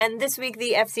And this week,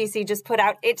 the FCC just put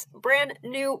out its brand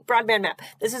new broadband map.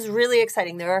 This is really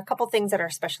exciting. There are a couple things that are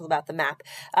special about the map.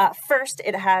 First,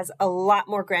 it has a lot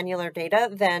more granular data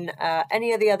than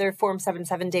any of the other Form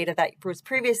 77 data that was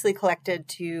previously collected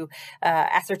to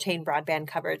ascertain broadband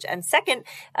coverage. And second,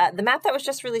 the map that was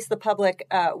just released to the public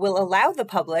will allow the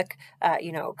public,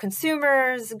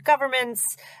 consumers,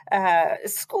 governments,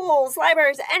 schools,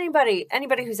 libraries, anybody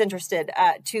who's interested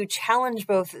to challenge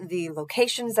both the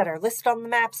locations that are listed on the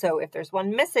map. So if there's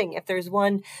one missing, if there's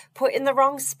one put in the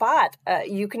wrong spot,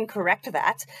 you can correct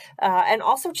that and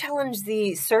also challenge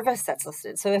the service that's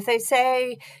listed. So if they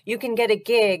say you can get a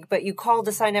gig, but you call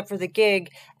to sign up for the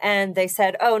gig and they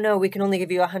said, oh no, we can only give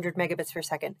you 100 megabits per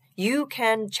second, you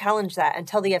can challenge that and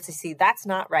tell the FCC that's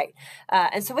not right.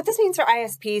 And so what this means for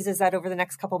ISPs is that over the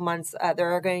next couple months,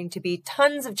 there are going to be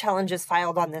tons of challenges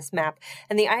filed on this map.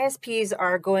 And the ISPs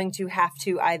are going to have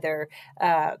to either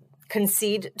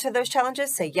concede to those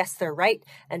challenges, say, yes, they're right,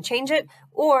 and change it,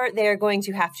 or they're going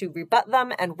to have to rebut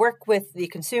them and work with the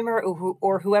consumer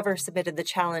or whoever submitted the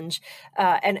challenge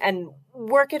and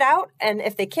work it out. And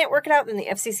if they can't work it out, then the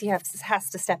FCC has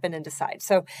to step in and decide.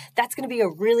 So that's going to be a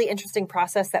really interesting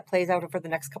process that plays out over the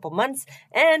next couple months.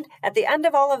 And at the end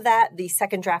of all of that, the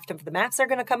second draft of the maps are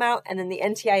going to come out, and then the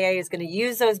NTIA is going to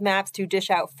use those maps to dish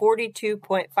out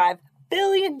 $42.5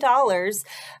 billion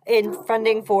in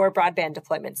funding for broadband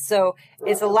deployments. So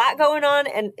it's a lot going on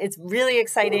and it's really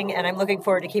exciting, and I'm looking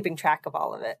forward to keeping track of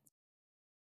all of it.